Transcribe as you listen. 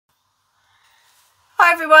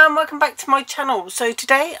Hi everyone, welcome back to my channel. So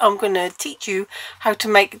today I'm going to teach you how to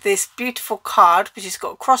make this beautiful card which has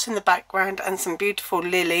got a cross in the background and some beautiful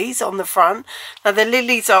lilies on the front. Now the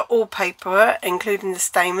lilies are all paper including the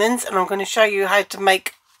stamens, and I'm going to show you how to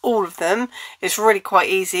make all of them. It's really quite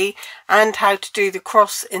easy, and how to do the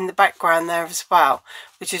cross in the background there as well,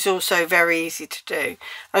 which is also very easy to do.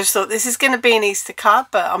 I just thought this is going to be an Easter card,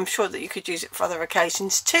 but I'm sure that you could use it for other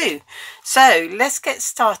occasions too. So let's get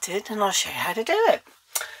started and I'll show you how to do it.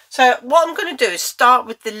 So what I'm going to do is start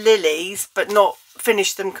with the lilies but not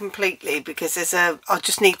finish them completely, because I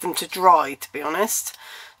just need them to dry, to be honest.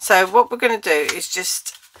 So what we're going to do is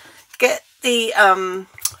just get the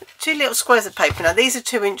two little squares of paper. Now these are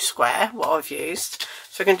 2-inch square, what I've used.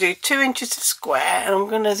 So we're going to do 2 inches of square, and I'm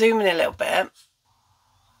going to zoom in a little bit.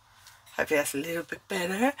 Hopefully that's a little bit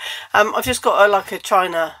better. I've just got like a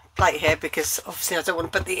china plate here because obviously I don't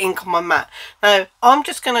want to put the ink on my mat. Now I'm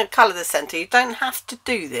just going to colour the centre. You don't have to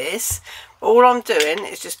do this, but all I'm doing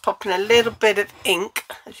is just popping a little bit of ink,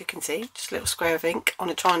 as you can see, just a little square of ink on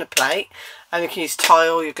a china plate. And you can use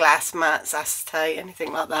tile, your glass mats, acetate,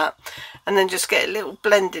 anything like that. And then just get a little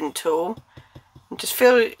blending tool and just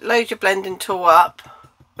load your blending tool up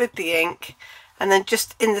with the ink. And then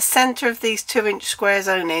just in the centre of these 2-inch squares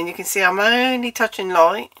only, and you can see I'm only touching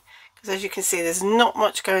light, because as you can see there's not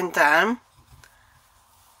much going down.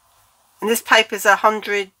 And this paper is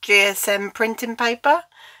 100 GSM printing paper.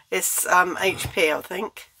 It's HP, I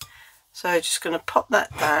think. So just going to pop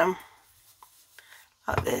that down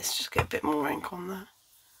like this, just get a bit more ink on there.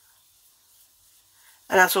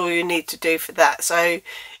 And that's all you need to do for that. So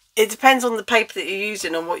it depends on the paper that you're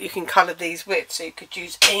using and what you can colour these with. So you could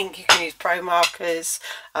use ink, you can use pro markers,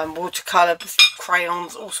 watercolour,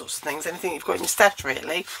 crayons, all sorts of things, anything you've got in your stash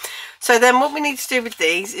really. So then what we need to do with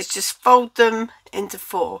these is just fold them into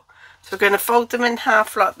 4. So we're going to fold them in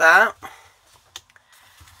half like that,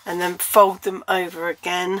 and then fold them over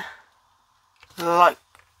again like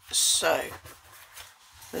so.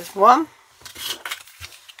 There's 1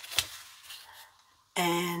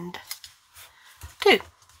 and 2.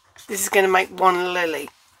 This is going to make 1 lily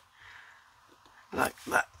like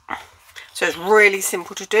that. So it's really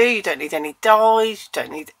simple to do. You don't need any dies, you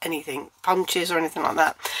don't need anything, punches or anything like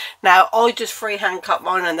that. Now I just freehand cut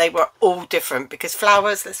mine, and they were all different because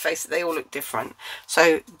flowers, let's face it, they all look different.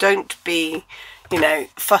 So don't be,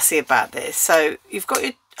 fussy about this. So you've got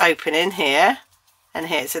your opening here and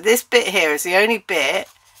here. So this bit here is the only bit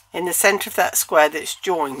in the centre of that square that's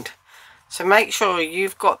joined. So make sure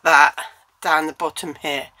you've got that down the bottom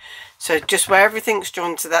here. So just where everything's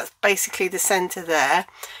joined, so that's basically the centre there.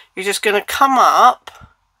 You're just going to come up,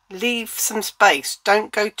 leave some space,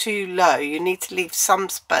 don't go too low, you need to leave some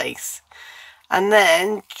space, and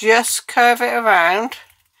then just curve it around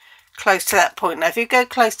close to that point. Now if you go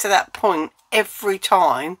close to that point every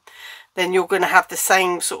time, then you're going to have the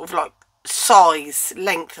same sort of like size,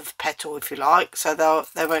 length of petal, if you like, so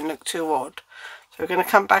they won't look too odd. So we're going to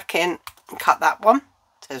come back in and cut that one.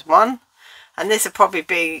 There's 1, and this will probably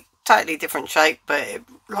be totally different shape, but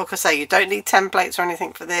like I say, you don't need templates or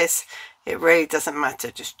anything for this. It really doesn't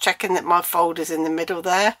matter. Just checking that my folder's in the middle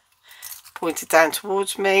there, pointed down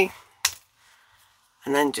towards me,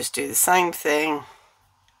 and then just do the same thing,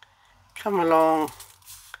 come along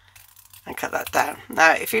and cut that down.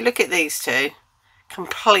 Now if you look at these two,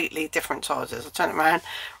 completely different sizes. I'll turn it around,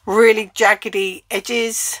 really jaggedy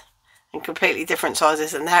edges and completely different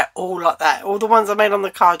sizes, and they're all like that. All the ones I made on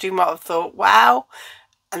the card, you might have thought, wow,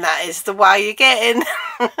 and that is the way you're getting.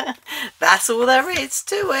 That's all there is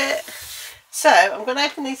to it. So I'm going to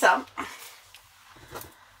open these up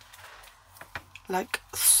like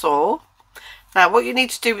so. Now what you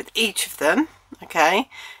need to do with each of them, okay,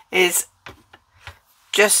 is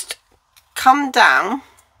just come down.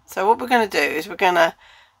 So what we're going to do is we're going to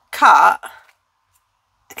cut.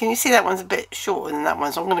 Can you see that one's a bit shorter than that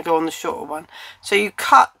one? So I'm going to go on the shorter one. So you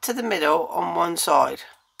cut to the middle on one side.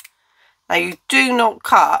 Now you do not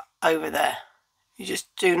cut over there. You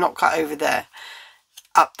just do not cut over there,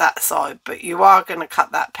 up that side. But you are going to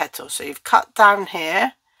cut that petal. So you've cut down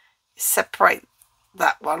here. Separate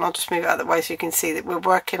that one. I'll just move it out of the way so you can see that we're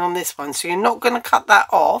working on this one. So you're not going to cut that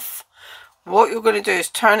off. What you're going to do is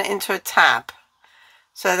turn it into a tab.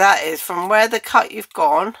 So that is from where the cut you've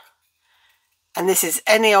gone. And this is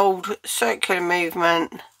any old circular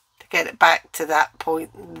movement to get it back to that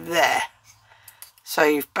point there. So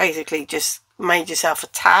you've basically just made yourself a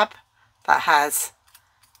tab that has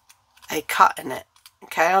a cut in it.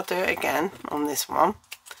 Okay, I'll do it again on this one.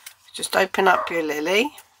 Just open up your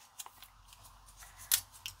lily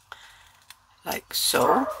like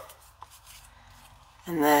so,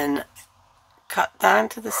 and then cut down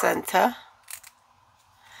to the centre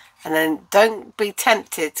And then don't be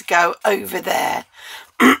tempted to go over there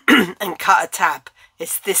and cut a tab.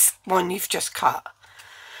 It's this one you've just cut.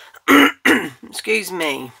 Excuse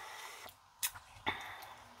me.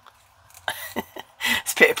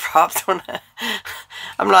 It's a bit abrupt, isn't it?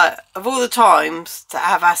 I'm like, of all the times to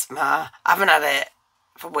have asthma, I haven't had it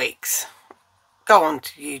for weeks. Go on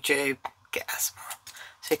to YouTube, get asthma.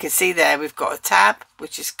 So you can see there we've got a tab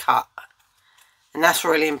which is cut. And that's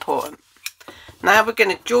really important. Now we're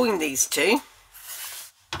going to join these two.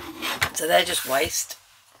 So they're just waste.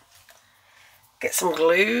 Get some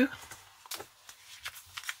glue.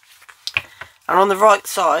 And on the right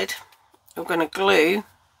side, we're going to glue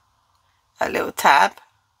that little tab.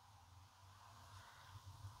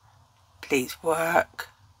 Please work.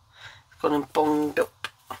 It's gone and bunged up.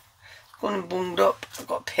 It's gone and bunged up. I've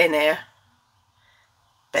got a pin here.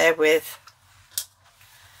 Bear with.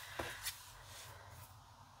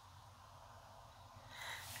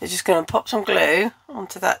 You're just going to pop some glue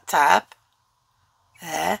onto that tab.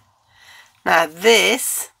 There. Now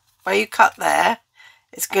this, where you cut there,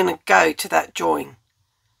 is going to go to that join.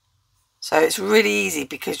 So it's really easy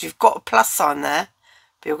because you've got a plus sign there,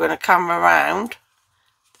 but you're going to come around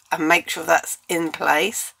and make sure that's in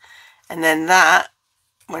place. And then that,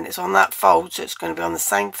 when it's on that fold, so it's going to be on the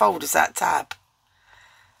same fold as that tab.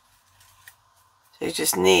 So you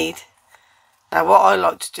just need, now what I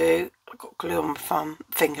like to do, I've got glue on my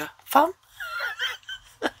finger.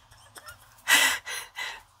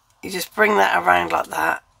 You just bring that around like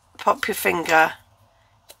that, pop your finger,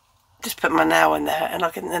 just put my nail in there, and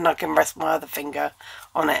then I can rest my other finger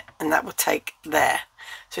on it, and that will take there.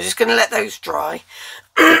 So just going to let those dry.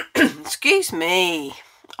 Excuse me,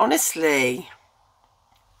 honestly.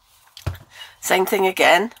 Same thing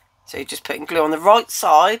again. So you're just putting glue on the right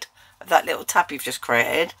side of that little tab you've just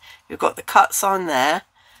created. You've got the cut sign there,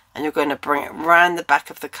 and you're going to bring it round the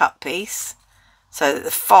back of the cut piece so that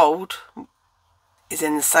the fold is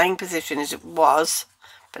in the same position as it was,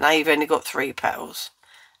 but now you've only got 3 petals.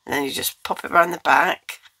 And then you just pop it around the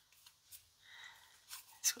back.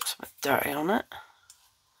 It's got something dirty on it.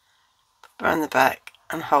 Pop it around the back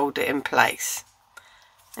and hold it in place.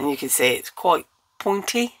 And you can see it's quite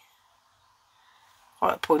pointy.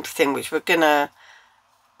 Quite a pointy thing, which we're going to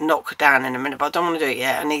knock down in a minute, but I don't want to do it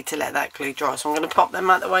yet. I need to let that glue dry. So I'm going to pop them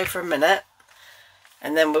out the way for a minute.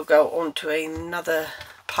 And then we'll go on to another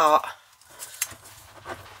part.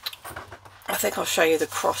 I think I'll show you the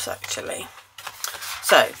cross actually.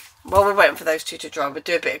 So while we're waiting for those two to dry, we'll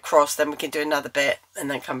do a bit of cross, then we can do another bit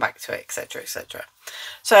and then come back to it, etc, etc.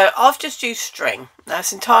 So I've just used string. Now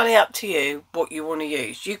it's entirely up to you what you want to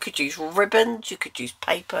use. You could use ribbons, you could use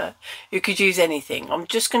paper, you could use anything. I'm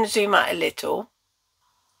just going to zoom out a little,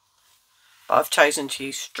 but I've chosen to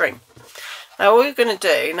use string. Now what we're going to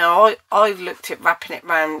do, now I've looked at wrapping it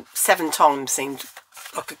around 7 times, seemed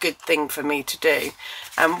like a good thing for me to do.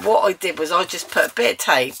 And what I did was I just put a bit of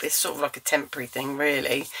tape, it's sort of like a temporary thing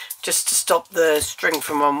really, just to stop the string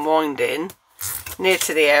from unwinding near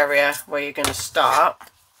to the area where you're going to start.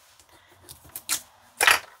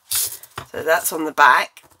 So that's on the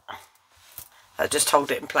back. I'll just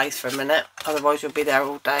hold it in place for a minute, otherwise you'll be there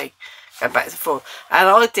all day going back and forth. And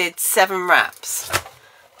I did 7 wraps.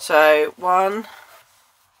 So 1,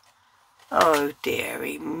 oh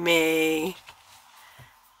dearie me,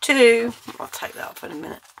 2, I'll take that off in a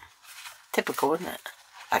minute. Typical, isn't it?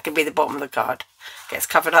 That could be the bottom of the card. Gets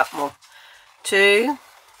covered up more. 2,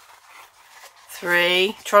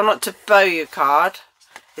 3. Try not to bow your card.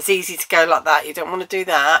 It's easy to go like that. You don't want to do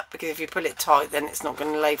that because if you pull it tight, then it's not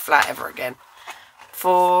going to lay flat ever again.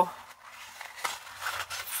 4,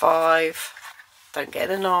 5. Don't get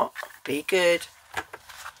a knot. Be good.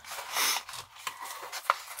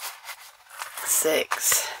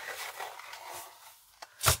 6,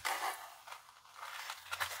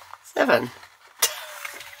 7.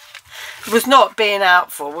 It was not being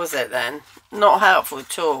helpful, was it then? Not helpful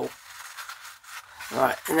at all.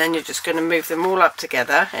 Right, and then you're just going to move them all up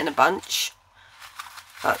together in a bunch,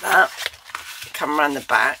 like that. Come around the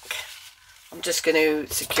back. I'm just going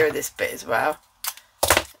to secure this bit as well.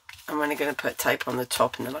 I'm only going to put tape on the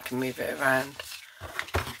top and then I can move it around.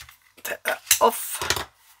 Take that off.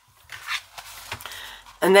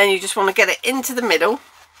 And then you just want to get it into the middle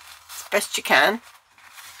as best you can.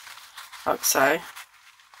 Like so.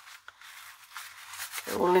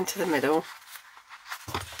 Get it all into the middle.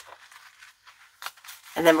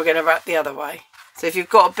 And then we're going to wrap the other way. So if you've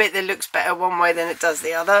got a bit that looks better one way than it does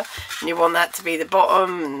the other, and you want that to be the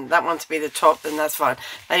bottom and that one to be the top, then that's fine.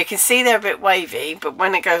 Now you can see they're a bit wavy, but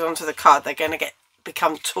when it goes onto the card, they're going to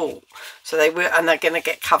become tall. So they will, and they're going to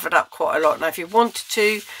get covered up quite a lot. Now if you wanted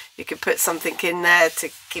to, You could put something in there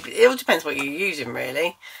to keep it. It all depends what you're using,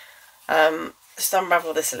 really. Just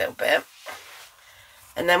unravel this a little bit.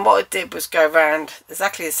 And then what I did was go around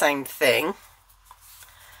exactly the same thing.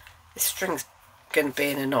 This string's going to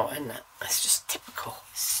be in a knot, isn't it? It's just typical.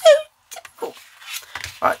 So typical.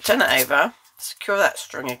 Right, turn it over. Secure that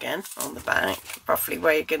string again on the back, roughly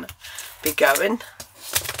where you're going to be going.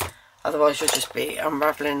 Otherwise you'll just be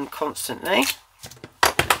unravelling constantly.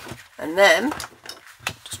 And then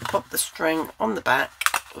just pop the string on the back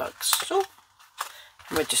like so.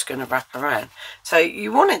 And we're just going to wrap around. So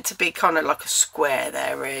you want it to be kind of like a square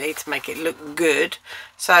there, really, to make it look good.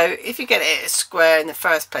 So if you get it a square in the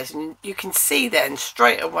first place, and you can see then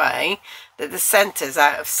straight away that the centre's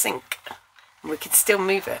out of sync. And we can still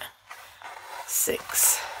move it.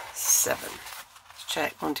 6, 7. Let's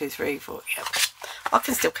check. 1, 2, 3, 4. Yep. I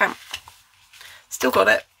can still count. Still got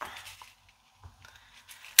it.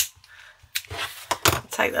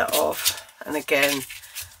 Take that off. And again,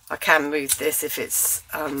 I can move this if it's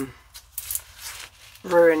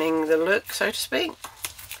ruining the look, so to speak.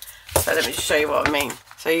 So let me just show you what I mean.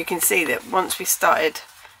 So you can see that once we started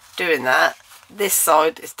doing that, this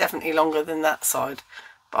side is definitely longer than that side,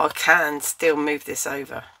 but I can still move this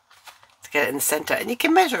over to get it in the centre. And you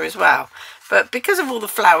can measure as well, but because of all the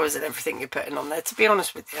flowers and everything you're putting on there, to be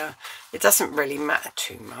honest with you, it doesn't really matter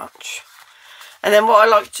too much. And then what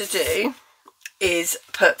I like to do is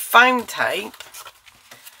put foam tape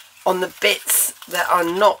on the bits that are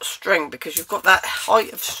not string, because you've got that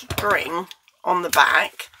height of string on the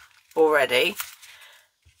back already,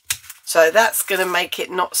 so that's going to make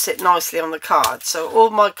it not sit nicely on the card. So all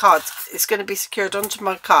my cards, it's going to be secured onto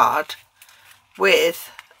my card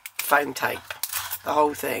with foam tape, the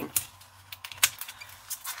whole thing.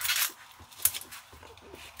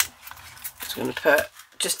 Just going to put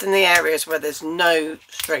just in the areas where there's no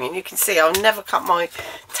string, and you can see I'll never cut my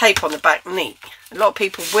tape on the back neat. A lot of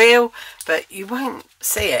people will, but you won't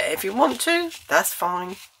see it. If you want to, that's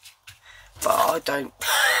fine, but I don't.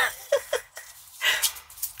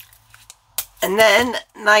 And then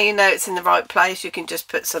now you know it's in the right place, you can just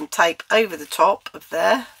put some tape over the top of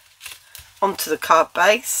there onto the card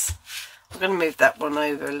base. I'm going to move that one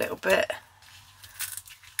over a little bit.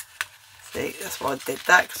 See, that's why I did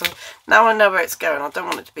that, because now I know where it's going. I don't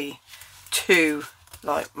want it to be too,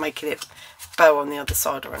 like, making it bow on the other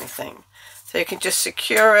side or anything. So you can just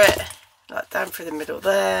secure it, like, down through the middle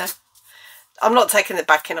there. I'm not taking the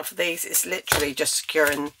backing off of these. It's literally just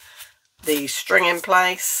securing the string in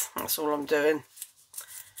place. That's all I'm doing.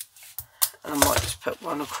 And I might just put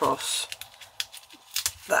one across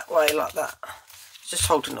that way, like that. Just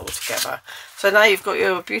holding it all together. So now you've got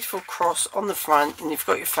your beautiful cross on the front, and you've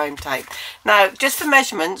got your foam tape. Now, just for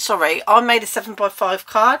measurement, sorry, I made a 7x5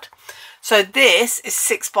 card, so this is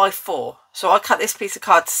 6x4. So I cut this piece of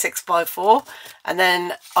card to 6x4, and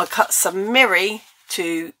then I cut some mirri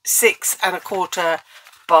to 6 1/4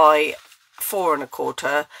 by 4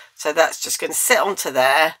 1/4. So that's just going to sit onto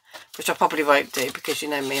there, which I probably won't do, because you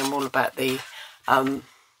know me, I'm all about the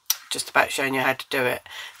just about showing you how to do it.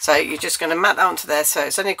 So you're just going to mat that onto there, so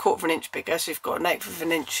it's only 1/4 inch bigger, so you've got 1/8 of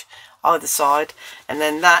an inch either side, and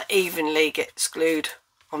then that evenly gets glued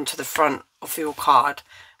onto the front of your card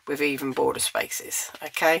with even border spaces.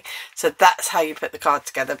 Okay, so that's how you put the card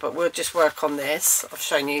together, but we'll just work on this. I've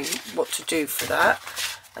shown you what to do for that,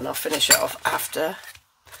 and I'll finish it off after.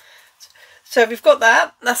 So we've got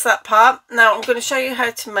that, that's that part. Now I'm going to show you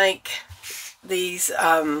how to make these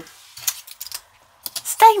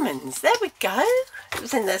stamens. There we go, it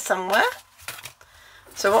was in there somewhere.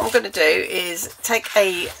 So what I'm going to do is take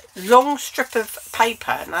a long strip of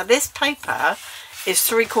paper. Now this paper is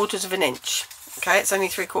 3/4 of an inch. Okay, it's only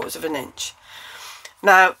 3/4 of an inch.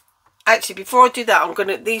 Now actually, before I do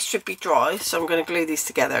that, these should be dry, so I'm going to glue these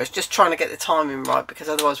together. It's just trying to get the timing right, because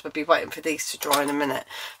otherwise we'll be waiting for these to dry in a minute.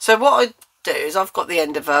 So what I do is I've got the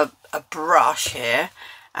end of a brush here,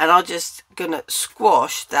 and I'm just going to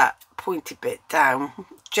squash that pointy bit down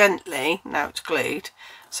gently. Now it's glued,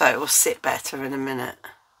 so it will sit better in a minute.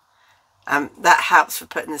 That helps for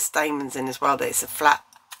putting the stamens in as well, that it's a flat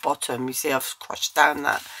bottom. You see I've crushed down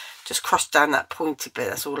that, just crushed down that pointy bit.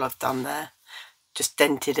 That's all I've done there, just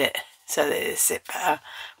dented it so that it sit better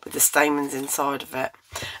with the stamens inside of it.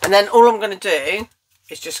 And then all I'm going to do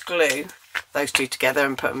is just glue those two together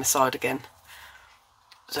and put them aside again.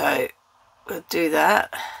 So we'll do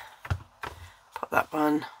that, put that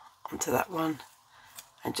one onto that one,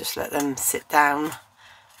 and just let them sit down and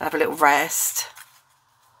have a little rest.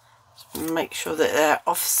 Just make sure that they're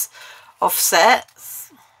offset,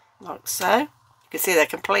 like so. You can see they're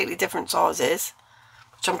completely different sizes,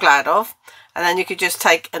 which I'm glad of. And then you could just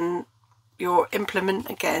take your implement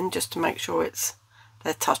again, just to make sure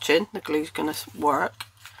they're touching. The glue's going to work.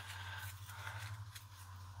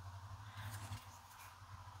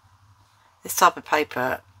 This type of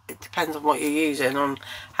paper, it depends on what you're using, on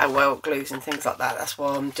how well it glues and things like that. That's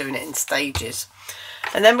why I'm doing it in stages.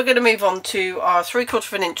 And then we're going to move on to our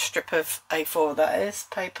 3/4 inch strip of A4, that is,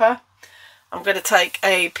 paper. I'm going to take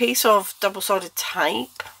a piece of double-sided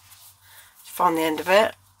tape, find the end of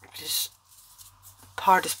it, which is the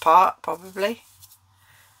hardest part, probably.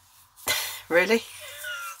 Really?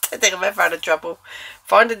 I don't think I've ever had a trouble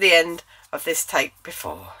finding the end of this tape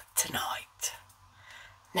before tonight.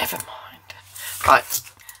 Never mind. Right,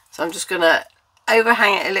 so I'm just going to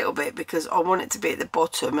overhang it a little bit because I want it to be at the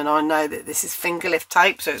bottom, and I know that this is finger lift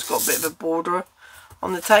tape, so it's got a bit of a border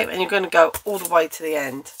on the tape, and you're going to go all the way to the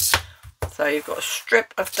end. So you've got a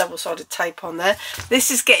strip of double-sided tape on there. This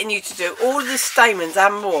is getting you to do all of the stamens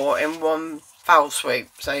and more in one foul swoop,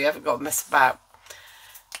 so you haven't got to mess about.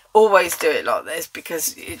 Always do it like this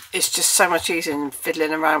because it's just so much easier than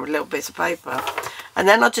fiddling around with little bits of paper. And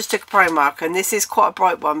then I just took a pro marker, and this is quite a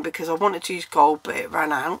bright one because I wanted to use gold, but it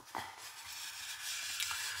ran out.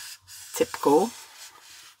 Typical.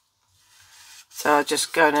 So I'm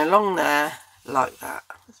just going along there like that,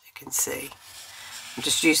 as you can see. I'm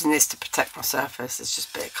just using this to protect my surface. It's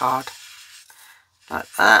just a bit of card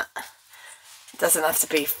like that. It doesn't have to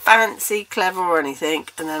be fancy, clever or anything.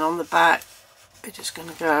 And then on the back, we're just going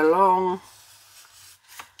to go along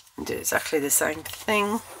and do exactly the same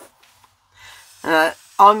thing. And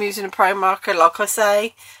I'm using a pro marker, like I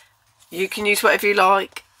say. You can use whatever you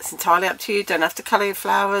like. It's entirely up to you. You don't have to colour your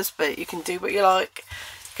flowers, but you can do what you like.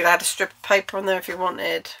 You could add a strip of paper on there if you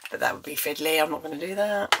wanted, but that would be fiddly. I'm not going to do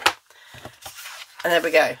that. And there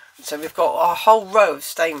we go. So we've got a whole row of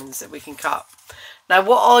stamens that we can cut. Now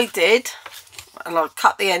what I did, and I'll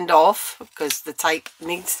cut the end off because the tape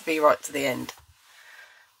needs to be right to the end.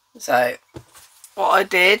 So what I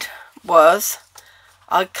did was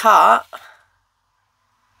I'll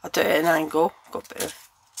do it at an angle. I've got a bit of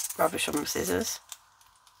rubbish on my scissors.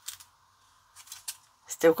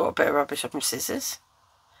 Still got a bit of rubbish on my scissors.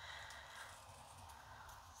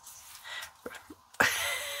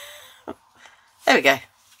 There we go.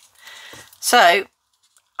 So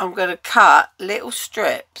I'm going to cut little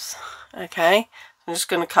strips. Okay, I'm just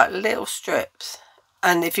going to cut little strips,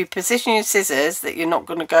 and if you position your scissors that you're not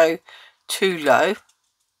going to go too low,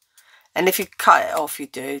 and if you cut it off, you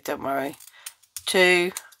do, don't worry.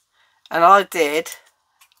 2, and I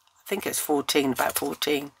think it's 14, about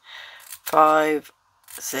 14. 5,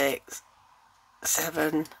 6,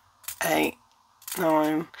 7, 8,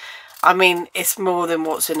 9. I mean, it's more than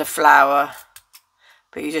what's in a flower,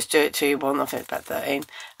 but you just do it till you want. I think it's about 13,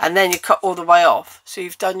 and then you cut all the way off. So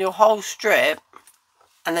you've done your whole strip,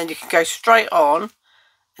 and then you can go straight on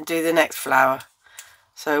and do the next flower.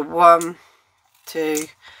 So 1, 2,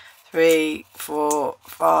 3, 4,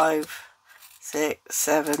 5, 6,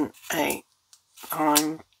 7, 8,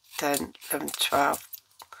 9, 10, 11, 12.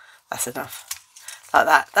 That's enough. Like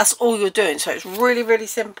that. That's all you're doing. So it's really, really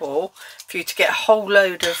simple for you to get a whole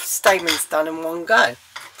load of stamens done in one go.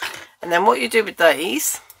 And then what you do with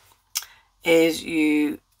these is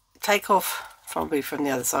you take off, probably from the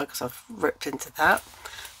other side because I've ripped into that.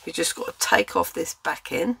 You just got to take off this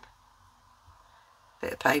backing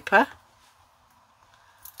bit of paper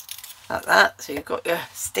like that. So you've got your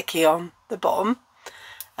sticky on the bottom,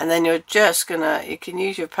 and then you're just gonna, you can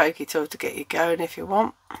use your pokey tool to get you going if you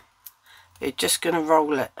want. You're just gonna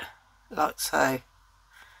roll it like so.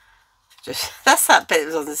 Just, that's that bit that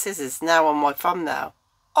was on the scissors now on my thumbnail.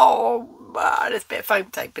 Oh, there's a bit of foam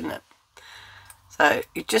tape in it. So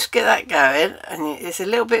you just get that going, and it's a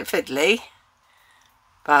little bit fiddly,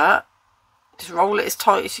 but just roll it as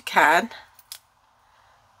tight as you can.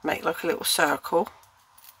 Make like a little circle.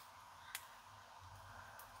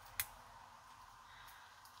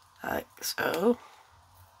 Like so.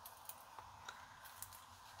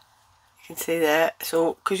 You can see there, it's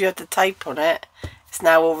all, because you had the tape on it, it's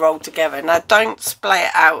now all rolled together. Now don't splay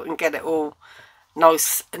it out and get it all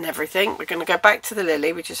nice and everything. We're going to go back to the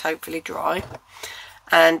lily, which is hopefully dry,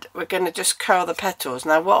 and we're going to just curl the petals.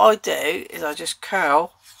 Now what I do is I just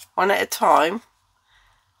curl one at a time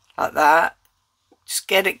like that, just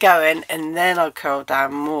get it going, and then I curl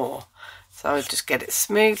down more. So I just get it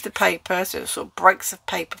smooth, the paper, so it sort of breaks the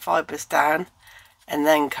paper fibres down, and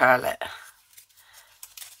then curl it.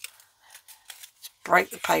 Just break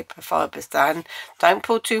the paper fibres down. Don't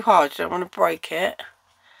pull too hard, you don't want to break it.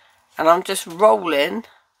 And I'm just rolling,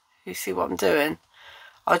 you see what I'm doing?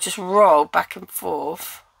 I just roll back and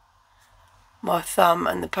forth my thumb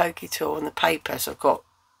and the pokey tool and the paper. So I've got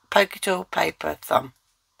pokey tool, paper, thumb.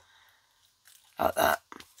 like that.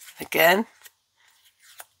 Again,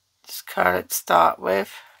 just curl it to start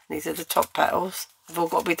with. These are the top petals. They've all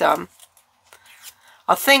got to be done.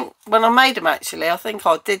 I think when I made them, actually, I think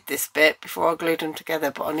I did this bit before I glued them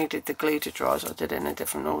together, but I needed the glue to dry, so I did it in a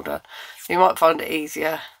different order. You might find it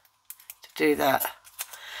easier to do that.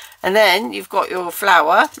 And then you've got your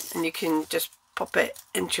flower, and you can just pop it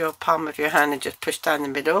into your palm of your hand and just push down the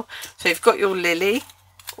middle. So you've got your lily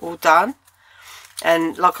all done.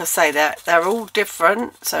 And like I say, they're all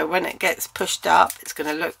different, so when it gets pushed up, it's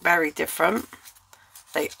going to look very different.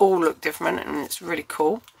 They all look different, and it's really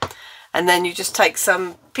cool. And then you just take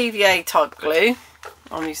some PVA type glue.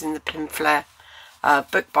 I'm using the Pinflair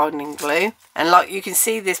bookbinding glue. And like you can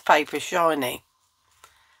see, this paper is shiny.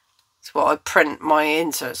 It's what I print my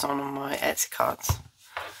inserts on my Etsy cards.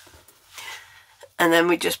 And then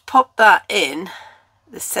we just pop that in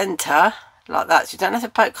the centre like that. So you don't have to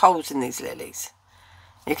poke holes in these lilies.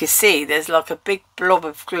 You can see there's like a big blob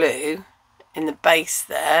of glue in the base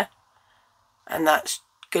there. And that's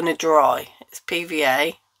going to dry. It's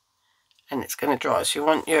PVA. And it's going to dry. So you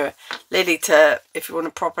want your lily to, if you want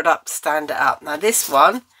to prop it up, stand it up. Now this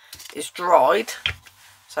one is dried,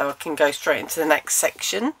 so I can go straight into the next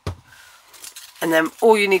section. And then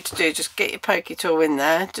all you need to do is just get your pokey tool in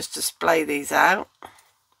there, just to splay these out.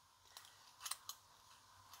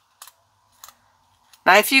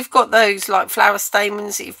 Now if you've got those like flower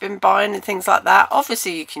stamens that you've been buying and things like that,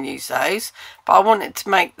 obviously you can use those, but I wanted to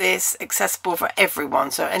make this accessible for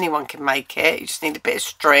everyone, so anyone can make it. You just need a bit of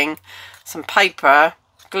string, some paper,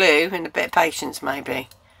 glue and a bit of patience maybe,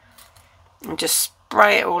 and just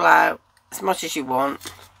spray it all out as much as you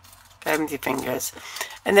want. Go with your fingers,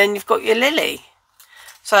 and then you've got your lily.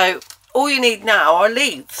 So all you need now are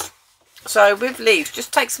leaves. So with leaves,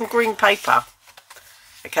 just take some green paper.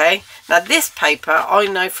 Okay, now this paper, I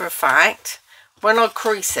know for a fact, when I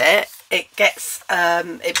crease it, it gets,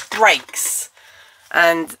 it breaks,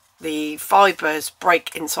 and the fibres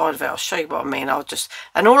break inside of it. I'll show you what I mean.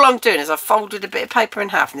 And all I'm doing is I've folded a bit of paper in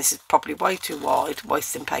half, and this is probably way too wide,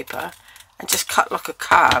 wasting paper, and just cut like a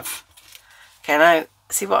curve. Okay, now,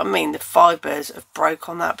 see what I mean? The fibres have broke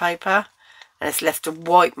on that paper, and it's left a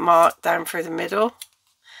white mark down through the middle.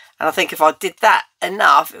 And I think if I did that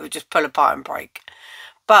enough, it would just pull apart and break.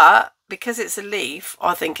 But because it's a leaf,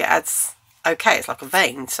 I think it adds okay. It's like a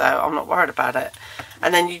vein, so I'm not worried about it.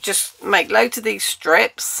 And then you just make loads of these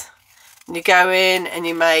strips, and you go in and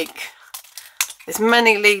you make as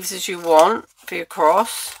many leaves as you want for your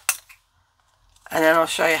cross. And then I'll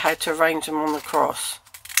show you how to arrange them on the cross.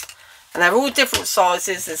 And they're all different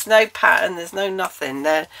sizes. There's no pattern, there's no nothing.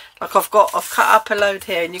 They're like I've cut up a load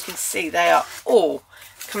here, and you can see they are all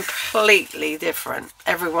completely different.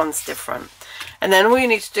 Everyone's different. And then all you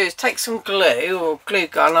need to do is take some glue or glue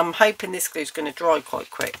gun. I'm hoping this glue is going to dry quite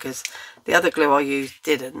quick, because the other glue I used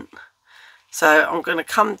didn't. So I'm going to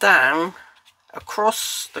come down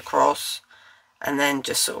across the cross, and then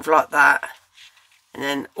just sort of like that, and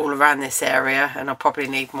then all around this area, and I'll probably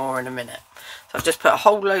need more in a minute. So I've just put a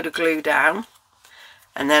whole load of glue down,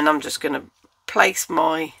 and then I'm just going to place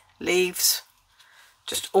my leaves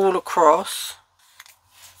just all across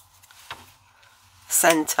the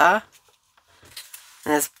centre.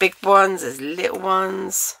 And there's big ones, there's little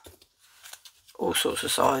ones, all sorts of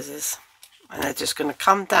sizes. And they're just going to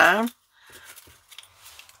come down.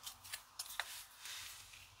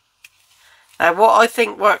 Now what I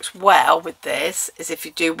think works well with this is if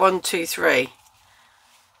you do 1, 2, 3.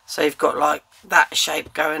 So you've got like that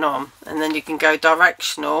shape going on. And then you can go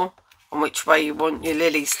directional on which way you want your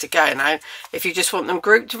lilies to go. Now if you just want them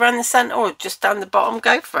grouped around the centre or just down the bottom,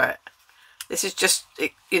 go for it. This is just,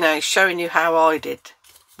 you know, showing you how I did,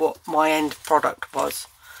 what my end product was.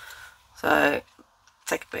 So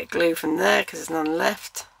take a bit of glue from there because there's none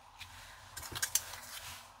left.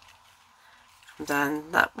 Come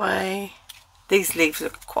down that way. These leaves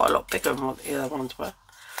look quite a lot bigger than what the other ones were.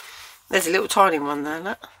 There's a little tiny one there,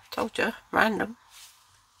 look. Told you, random.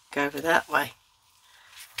 Go over that way.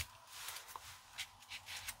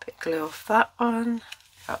 Bit of glue off that one.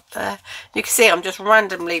 Up there. You can see I'm just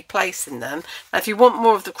randomly placing them. Now if you want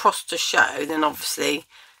more of the cross to show, then obviously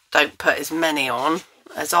don't put as many on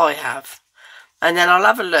as I have. And then I'll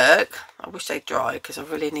have a look. I wish they'd dry, because I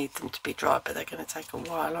really need them to be dry, but they're going to take a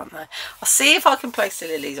while, aren't they? I'll see if I can place the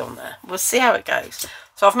lilies on there. We'll see how it goes.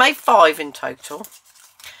 So I've made 5 in total.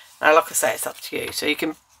 Now like I say, it's up to you. So you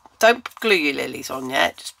can, don't glue your lilies on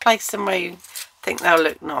yet. Just place them where you think they'll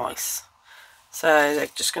look nice. So they're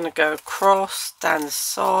just going to go across, down the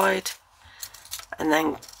side, and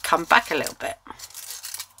then come back a little bit.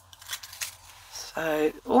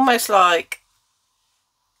 So almost like,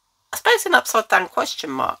 I suppose, an upside down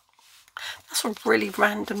question mark. That's a really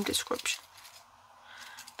random description.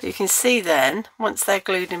 But you can see then, once they're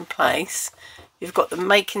glued in place, you've got the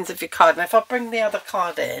makings of your card. Now if I bring the other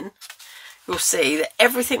card in, you'll see that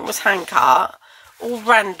everything was hand cut, all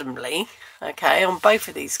randomly, okay, on both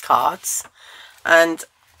of these cards. And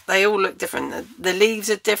they all look different. The leaves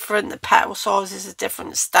are different, the petal sizes are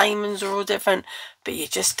different, the stamens are all different, but you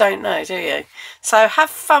just don't know, do you? So have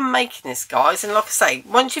fun making this, guys. And like I say,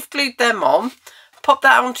 once you've glued them on, pop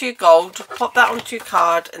that onto your gold, pop that onto your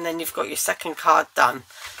card, and then you've got your second card done.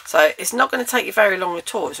 So it's not going to take you very long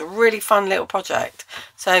at all. It's a really fun little project.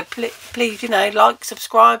 So please, you know, like,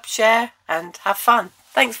 subscribe, share, and have fun.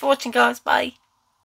 Thanks for watching, guys. Bye.